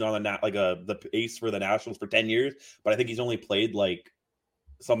who's been on the ace for the Nationals for 10 years, but I think he's only played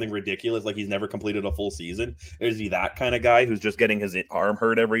something ridiculous, like he's never completed a full season? Is he that kind of guy who's just getting his arm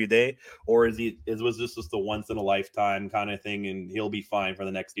hurt every day, or was this just a once in a lifetime kind of thing and he'll be fine for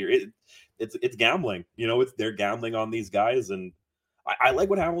the next year? It's gambling, they're gambling on these guys, and I like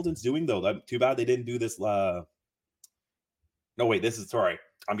what Hamilton's doing though. Too bad they didn't do this. I'm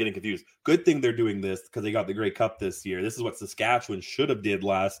getting confused. Good thing they're doing this because they got the Grey Cup this year. This is what Saskatchewan should have did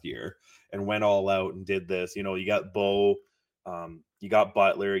last year and went all out and did this. You got Bo. You got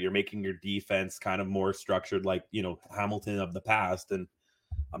Butler. You're making your defense kind of more structured, like Hamilton of the past. And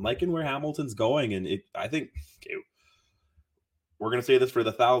I'm liking where Hamilton's going. And I think we're gonna say this for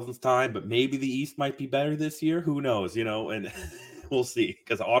the 1000th time, but maybe the East might be better this year. Who knows? And we'll see,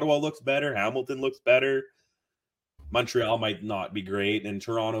 because Ottawa looks better, Hamilton looks better, Montreal might not be great, and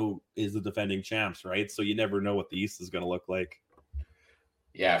Toronto is the defending champs, right? So you never know what the East is going to look like.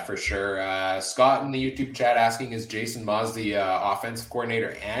 Yeah, for sure. Scott in the YouTube chat asking, is Jason Maas the offensive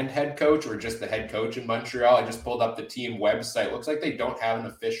coordinator and head coach, or just the head coach in Montreal? I just pulled up the team website. Looks like they don't have an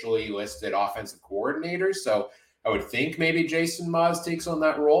officially listed offensive coordinator, so I would think maybe Jason Maas takes on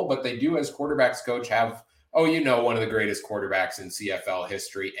that role, but they do, as quarterbacks coach, have, one of the greatest quarterbacks in CFL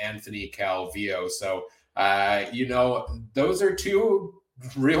history, Anthony Calvillo. So, those are two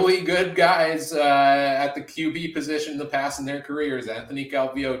really good guys at the QB position in the past in their careers. Anthony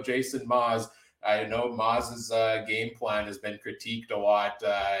Calvillo, Jason Maas. I know Maas's game plan has been critiqued a lot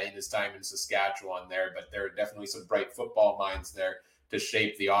in his time in Saskatchewan there, but there are definitely some bright football minds there to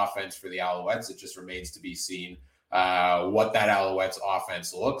shape the offense for the Alouettes. It just remains to be seen what that Alouettes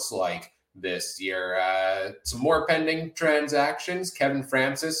offense looks like this year. Some more pending transactions. Kevin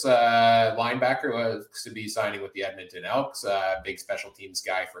Francis, linebacker, was to be signing with the Edmonton Elks. Big special teams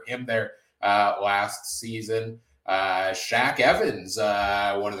guy for him there last season. Shaq Evans,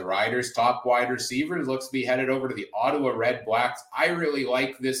 one of the Riders' top wide receivers, looks to be headed over to the Ottawa Red Blacks. I really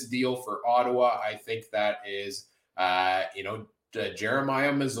like this deal for Ottawa. I think that is,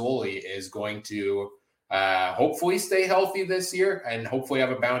 Jeremiah Mazzoli is going to hopefully stay healthy this year and hopefully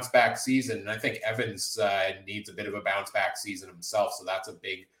have a bounce back season. And I think Evans needs a bit of a bounce back season himself. So that's a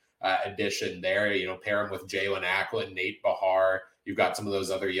big addition there. Pair him with Jalen Acklin, Nate Bahar. You've got some of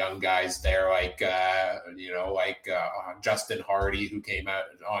those other young guys there, like Justin Hardy, who came out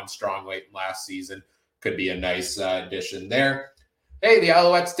on strong late last season. Could be a nice addition there. Hey, the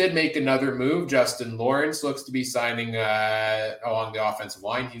Alouettes did make another move. Justin Lawrence looks to be signing along the offensive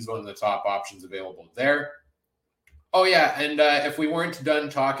line. He's one of the top options available there. Oh, yeah, and if we weren't done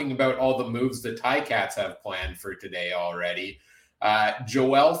talking about all the moves the Ticats have planned for today already,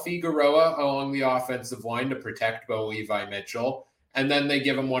 Joel Figueroa along the offensive line to protect Bo Levi Mitchell, and then they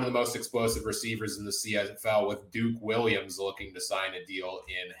give him one of the most explosive receivers in the CFL with Duke Williams looking to sign a deal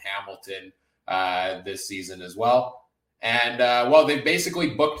in Hamilton this season as well. And, they've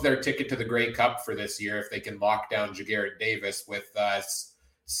basically booked their ticket to the Grey Cup for this year if they can lock down Jagarrett Davis. With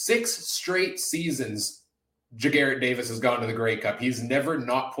 6 straight seasons, Jagarrett Davis has gone to the Grey Cup. He's never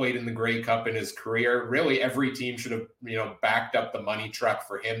not played in the Grey Cup in his career. Really, every team should have, backed up the money truck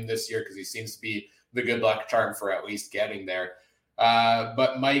for him this year because he seems to be the good luck charm for at least getting there.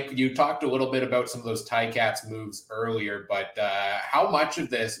 But Mike, you talked a little bit about some of those Ticats moves earlier, but how much of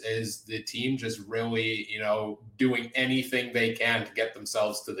this is the team just really, doing anything they can to get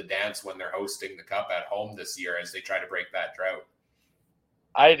themselves to the dance when they're hosting the Cup at home this year as they try to break that drought?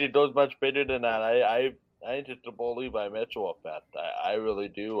 I think it goes much bigger than that. I think the Bo Levi Mitchell effect. I really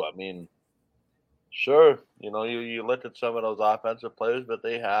do. I mean, sure, you look at some of those offensive players that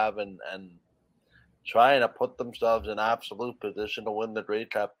they have and trying to put themselves in absolute position to win the Grey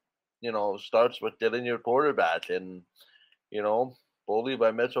Cup, starts with getting your quarterback. And, Bo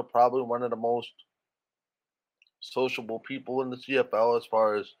Levi Mitchell, probably one of the most sociable people in the CFL as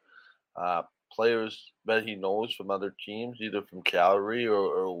far as players that he knows from other teams, either from Calgary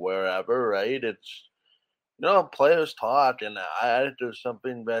or wherever, right? It's, players talk, and I think there's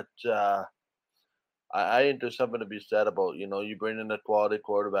something that I think there's something to be said about, you bring in a quality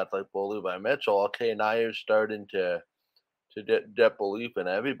quarterback like Bo Levi Mitchell. Okay, now you're starting to get belief in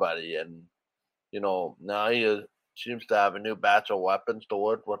everybody. And, now he seems to have a new batch of weapons to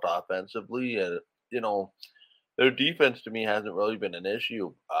work with offensively. And, their defense to me hasn't really been an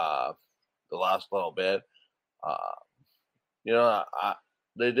issue the last little bit.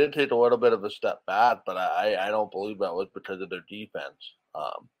 They did take a little bit of a step back, but I don't believe that was because of their defense.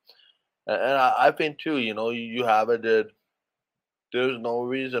 And I think too, you have it. There's no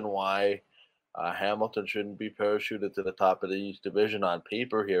reason why Hamilton shouldn't be parachuted to the top of the East Division on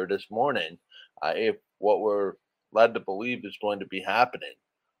paper here this morning, if what we're led to believe is going to be happening.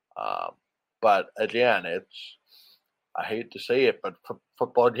 But again, I hate to say it, but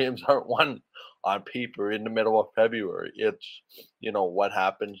football games aren't won on paper in the middle of February. It's, what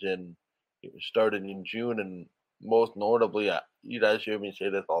happens starting in June, and most notably, you guys hear me say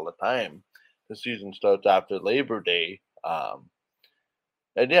this all the time, the season starts after Labor Day.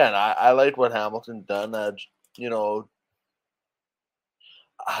 Again, I like what Hamilton's done. I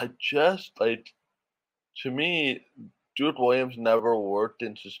just to me, Duke Williams never worked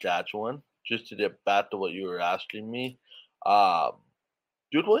in Saskatchewan. Just to get back to what you were asking me,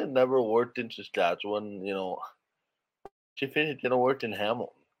 Duke Williams never worked in Saskatchewan. If he didn't work in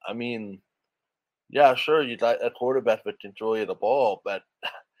Hamilton, I mean, yeah, sure, you got a quarterback that can throw you the ball, but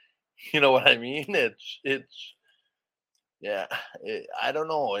you know what I mean? Yeah, I don't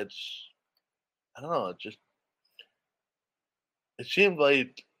know. It seems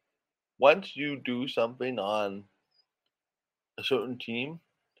like once you do something on a certain team,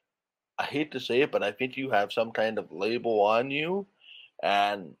 I hate to say it, but I think you have some kind of label on you.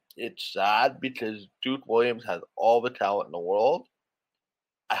 And it's sad because Duke Williams has all the talent in the world.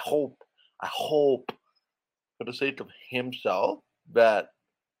 I hope, for the sake of himself, that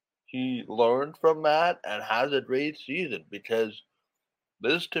he learned from that and has a great season, because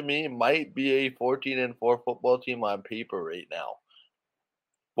this to me might be a 14-4 football team on paper right now.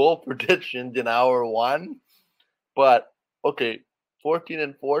 Full predictions in hour one, but okay,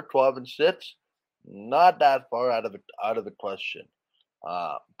 14-4, 12-6, not that far out of the question.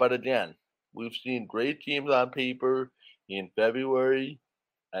 But again, we've seen great teams on paper in February,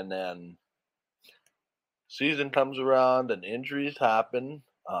 and then season comes around and injuries happen.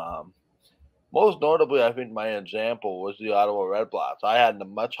 Most notably, I think my example was the Ottawa Redblacks. I had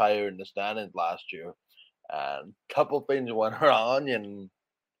them much higher in the standings last year, and a couple things went wrong, and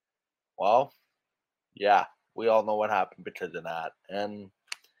well, yeah, we all know what happened because of that. And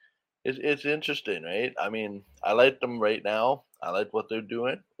it's interesting, right? I mean, I like them right now. I like what they're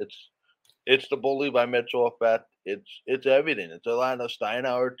doing. It's the bully by Mitchell effect. It's everything. It's Atlanta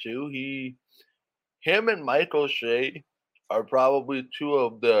Steinauer too. Him and Michael Shea are probably two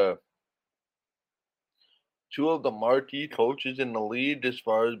of the marquee coaches in the league as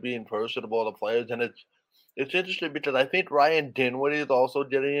far as being personable to players. And it's interesting because I think Ryan Dinwiddie is also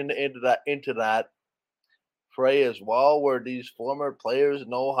getting into that fray as well, where these former players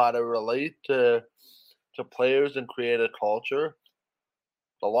know how to relate to players and create a culture.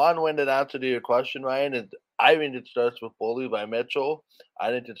 The long-winded answer to your question, Ryan, is I think it starts with bully by Mitchell. I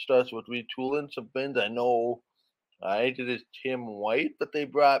think it starts with retooling some things. I think it is Tim White that they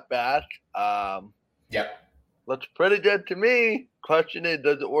brought back. Yep. Looks pretty good to me. Question is,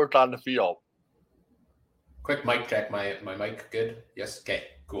 does it work on the field? Quick mic check. My mic good? Yes. Okay.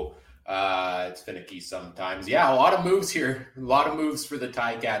 Cool. It's finicky sometimes. Yeah, a lot of moves here. A lot of moves for the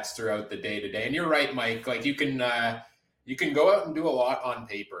Ticats throughout the day today. And you're right, Mike. Like you can go out and do a lot on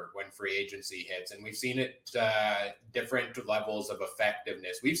paper when free agency hits, and we've seen it different levels of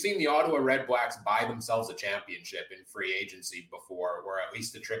effectiveness. We've seen the Ottawa Redblacks buy themselves a championship in free agency before, or at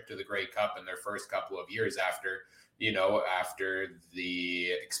least a trip to the Grey Cup in their first couple of years after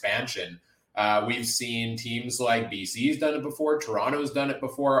the expansion. We've seen teams like BC's done it before, Toronto's done it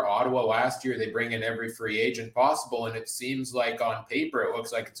before, Ottawa last year, they bring in every free agent possible, and it seems like on paper it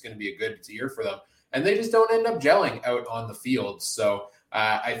looks like it's going to be a good year for them. And they just don't end up gelling out on the field. So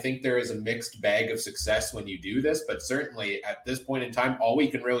I think there is a mixed bag of success when you do this, but certainly at this point in time, all we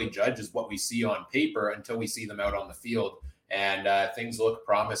can really judge is what we see on paper until we see them out on the field. And things look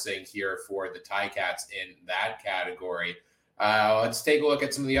promising here for the Ticats in that category. Let's take a look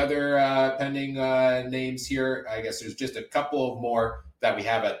at some of the other pending names here. I guess there's just a couple of more that we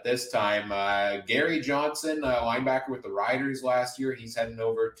have at this time. Gary Johnson, linebacker with the Riders last year. He's heading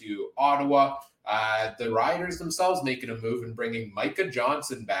over to Ottawa. The Riders themselves making a move and bringing Micah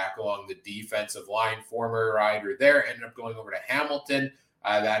Johnson back along the defensive line. Former Rider there, ended up going over to Hamilton.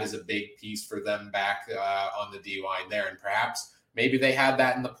 That is a big piece for them back on the D-line there. And perhaps maybe they had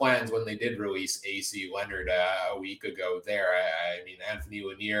that in the plans when they did release AC Leonard a week ago there. I mean, Anthony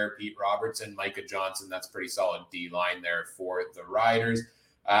Lanier, Pete Robertson, Micah Johnson, that's pretty solid D-line there for the Riders.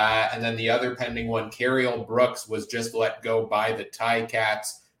 And then the other pending one, Carriel Brooks, was just let go by the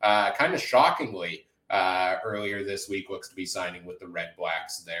Ticats. Kind of shockingly, earlier this week, looks to be signing with the Red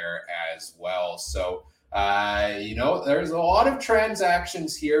Blacks there as well. So, there's a lot of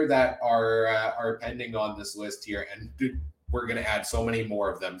transactions here that are pending on this list here, and we're going to add so many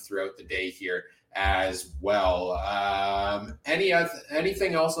more of them throughout the day here as well.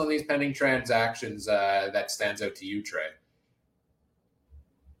 Anything else on these pending transactions that stands out to you, Trey?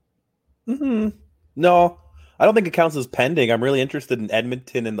 No, I don't think it counts as pending. I'm really interested in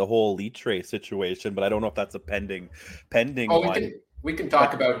Edmonton and the whole Litre situation, but I don't know if that's a pending one. We can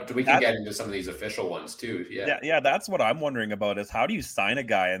talk about. We can get into some of these official ones too. Yeah. That's what I'm wondering about is how do you sign a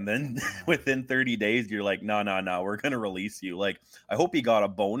guy and then within 30 days you're like, no, we're gonna release you. Like, I hope he got a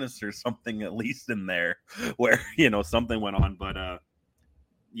bonus or something at least in there where something went on. But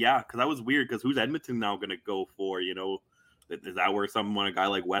because that was weird. Because who's Edmonton now gonna go for? Is that where a guy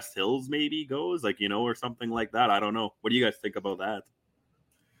like West Hills maybe goes, or something like that? I don't know. What do you guys think about that?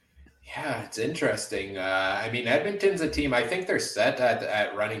 Yeah, it's interesting. Edmonton's a team. I think they're set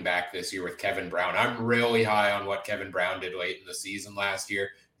at running back this year with Kevin Brown. I'm really high on what Kevin Brown did late in the season last year.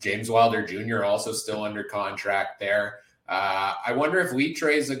 James Wilder Jr. also still under contract there. I wonder if Litre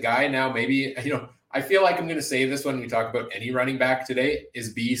is a guy now. Maybe, I feel like I'm going to say this when we talk about any running back today.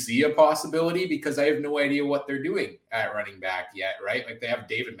 Is BC a possibility? Because I have no idea what they're doing at running back yet, right? Like they have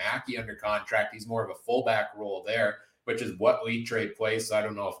David Mackey under contract. He's more of a fullback role there. which is what Litre plays. So I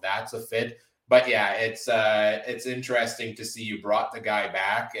don't know if that's a fit. But yeah, it's interesting to see you brought the guy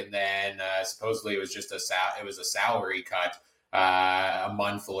back, and then supposedly it was just a salary cut a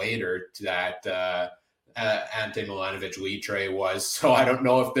month later that Ante Milanovic Litre was. So I don't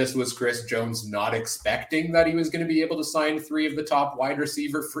know if this was Chris Jones not expecting that he was going to be able to sign 3 of the top wide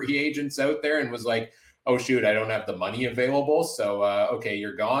receiver free agents out there, and was like, oh shoot, I don't have the money available. So okay,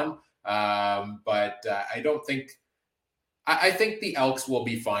 you're gone. But I don't think. I think the Elks will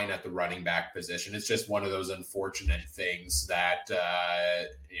be fine at the running back position. It's just one of those unfortunate things that,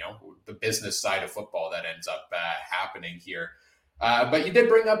 the business side of football that ends up happening here. But you did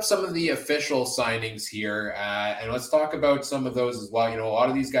bring up some of the official signings here, and let's talk about some of those as well. A lot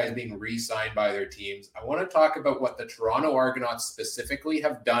of these guys being re-signed by their teams. I want to talk about what the Toronto Argonauts specifically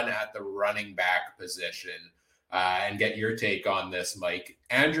have done at the running back position. And get your take on this, Mike.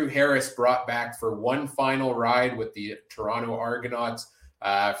 Andrew Harris brought back for one final ride with the Toronto Argonauts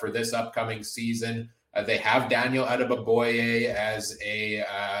for this upcoming season. They have Daniel Adeboboye as a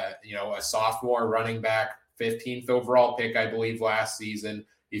sophomore running back, 15th overall pick, I believe, last season.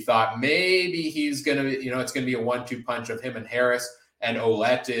 He thought maybe he's going to, it's going to be a 1-2 punch of him and Harris. And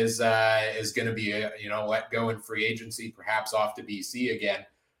Ouellette is going to be, let go in free agency, perhaps off to BC again.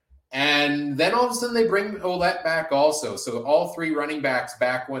 And then all of a sudden they bring Ouellette back also. So all 3 running backs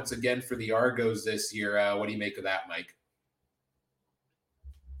back once again for the Argos this year. What do you make of that, Mike?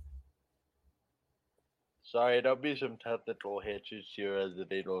 Sorry, there'll be some technical hitches here as the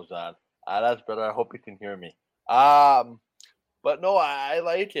day goes on. That's better. I hope you can hear me. But no, I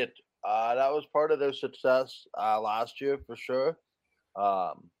like it. That was part of their success last year for sure.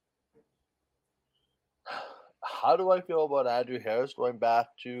 How do I feel about Andrew Harris going back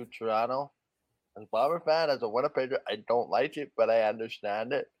to Toronto? As a Bomber fan, as a Winnipegger, I don't like it, but I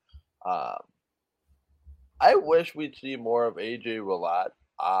understand it. I wish we'd see more of AJ Ouellette.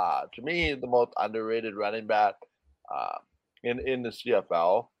 To me, he's the most underrated running back in the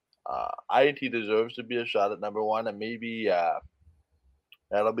CFL. I think he deserves to be a shot at number 1, and maybe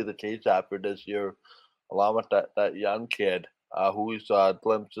that'll be the case after this year, along with that young kid who we saw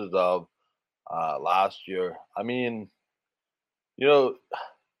glimpses of last year. I mean,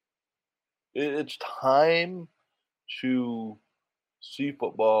 it's time to see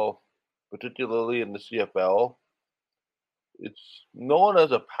football, particularly in the CFL. It's known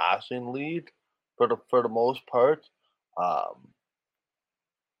as a passing league for the most part. I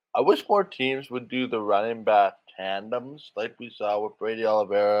wish more teams would do the running back tandems like we saw with Brady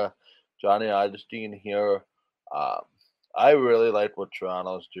Oliveira, Johnny Augustine here. I really like what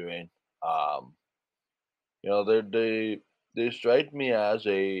Toronto's doing. They strike me as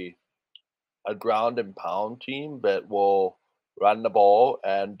a ground and pound team that will run the ball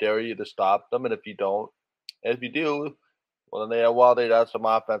and dare you to stop them. And if you do, well, they got some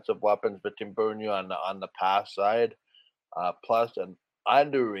offensive weapons that can burn you on the pass side. Plus an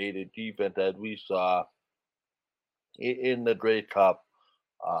underrated defense that we saw in the Grey Cup.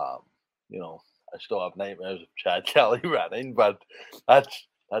 I still have nightmares of Chad Kelly running, but that's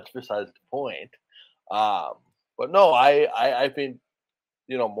besides the point. But no, I think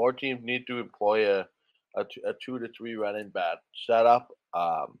more teams need to employ a 2 to 3 running back setup.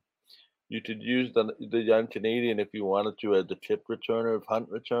 You could use the young Canadian if you wanted to as the tip returner, punt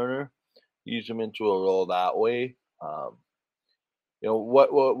returner. Use him into a role that way.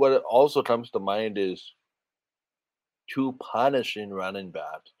 What also comes to mind is 2 punishing running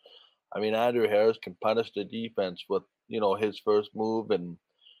backs. I mean, Andrew Harris can punish the defense with his first move, and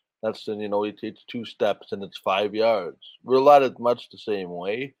that's he takes 2 steps and it's 5 yards. Roulette is much the same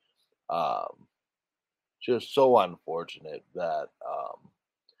way. Just so unfortunate that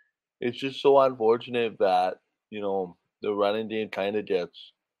the running game kind of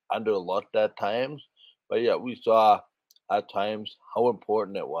gets underlooked at times. But yeah, we saw at times how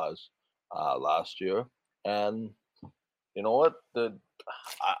important it was last year. And you know what?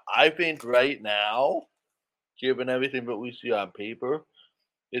 I think right now, given everything that we see on paper,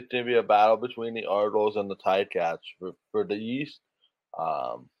 it's going to be a battle between the Argos and the Ticats for the East.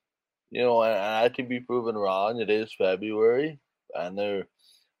 And I can be proven wrong. It is February, and there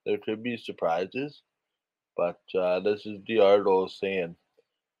could be surprises. But this is the Argos saying,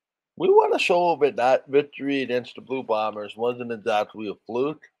 we want to show that victory against the Blue Bombers wasn't exactly a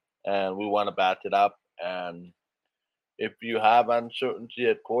fluke, and we want to back it up. And if you have uncertainty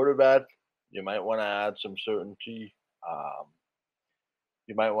at quarterback, you might want to add some certainty.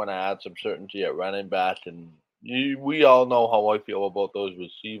 You might want to add some certainty at running back, and we all know how I feel about those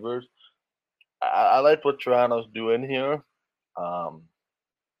receivers. I like what Toronto's doing here.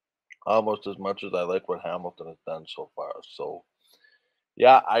 almost as much as I like what Hamilton has done so far. So,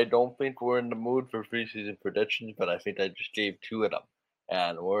 yeah, I don't think we're in the mood for preseason predictions, but I think I just gave 2 of them,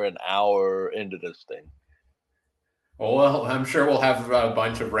 and we're an hour into this thing. Well, I'm sure we'll have a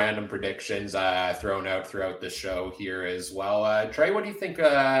bunch of random predictions thrown out throughout the show here as well. Trey, what do you think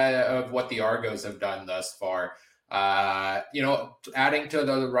of what the Argos have done thus far? Adding to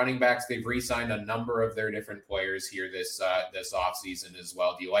the running backs, they've re-signed a number of their different players here this offseason as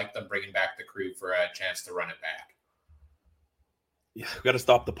well. Do you like them bringing back the crew for a chance to run it back? Yeah, we got to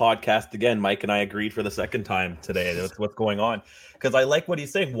stop the podcast again. Mike and I agreed for the second time today. That's what's going on. Because I like what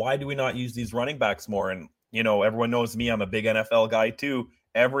he's saying. Why do we not use these running backs more? And, everyone knows me. I'm a big NFL guy too.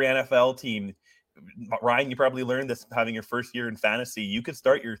 Every NFL team, Ryan, you probably learned this having your first year in fantasy. You could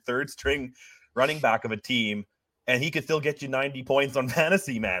start your third string running back of a team and he could still get you 90 points on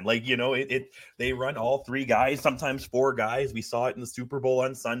fantasy, man. They run all 3 guys, sometimes 4 guys. We saw it in the Super Bowl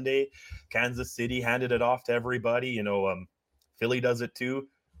on Sunday. Kansas City handed it off to everybody. Philly does it too.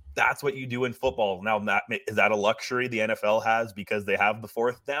 That's what you do in football. Now, is that a luxury the NFL has because they have the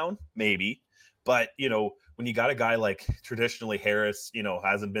 4th down? Maybe. But, when you got a guy like traditionally Harris,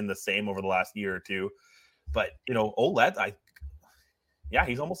 hasn't been the same over the last year or two. But, Ouellette,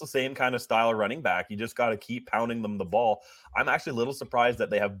 he's almost the same kind of style running back. You just got to keep pounding them the ball. I'm actually a little surprised that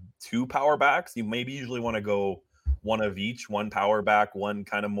they have 2 power backs. You maybe usually want to go one of each, one power back, one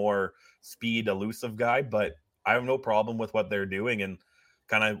kind of more speed elusive guy. But I have no problem with what they're doing. And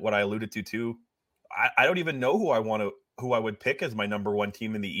kind of what I alluded to too. I don't even know who I would pick as my number 1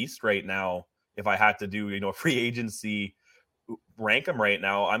 team in the East right now. If I had to do, free agency, rank them right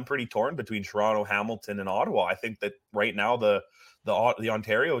now, I'm pretty torn between Toronto, Hamilton, and Ottawa. I think that right now the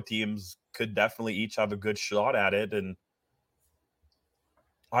Ontario teams could definitely each have a good shot at it. And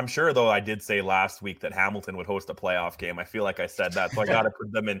I'm sure, though, I did say last week that Hamilton would host a playoff game. I feel like I said that. So I got to put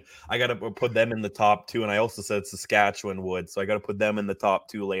them in. I got to put them in the top 2. And I also said Saskatchewan would. So I got to put them in the top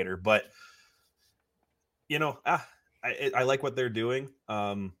 2 later. But, I like what they're doing.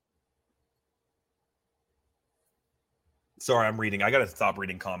 Sorry, I'm reading. I got to stop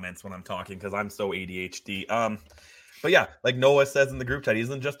reading comments when I'm talking because I'm so ADHD. But yeah, like Noah says in the group chat, he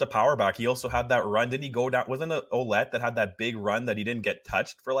isn't just a power back. He also had that run. Didn't he go down? Wasn't it Ouellette that had that big run that he didn't get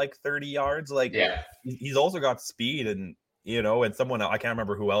touched for like 30 yards? He's also got speed and, and someone, I can't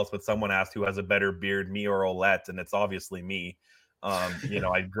remember who else, but someone asked who has a better beard, me or Ouellette. And it's obviously me.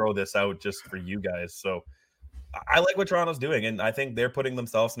 I grow this out just for you guys. So I like what Toronto's doing. And I think they're putting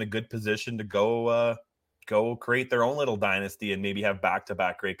themselves in a good position to go create their own little dynasty and maybe have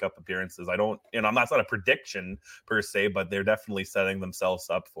back-to-back Grey Cup appearances. That's not a prediction per se, but they're definitely setting themselves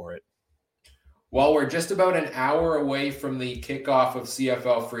up for it. Well, we're just about an hour away from the kickoff of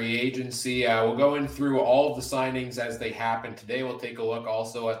CFL free agency. We'll go in through all of the signings as they happen today. We'll take a look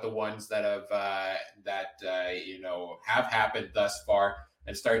also at the ones that have happened thus far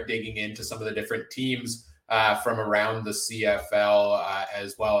and start digging into some of the different teams from around the CFL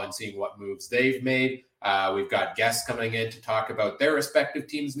as well and seeing what moves they've made. We've got guests coming in to talk about their respective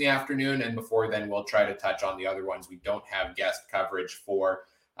teams in the afternoon. And before then, we'll try to touch on the other ones we don't have guest coverage for.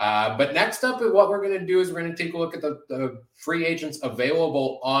 But next up, what we're going to do is we're going to take a look at the free agents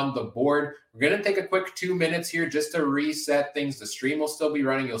available on the board. We're going to take a quick 2 minutes here just to reset things. The stream will still be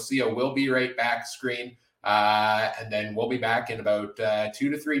running. You'll see a "We'll be right back" screen. And then we'll be back in about 2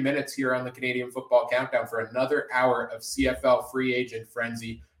 to 3 minutes here on the Canadian Football Countdown for another hour of CFL Free Agent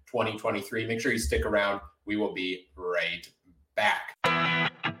Frenzy 2023. Make sure you stick around. We will be right back.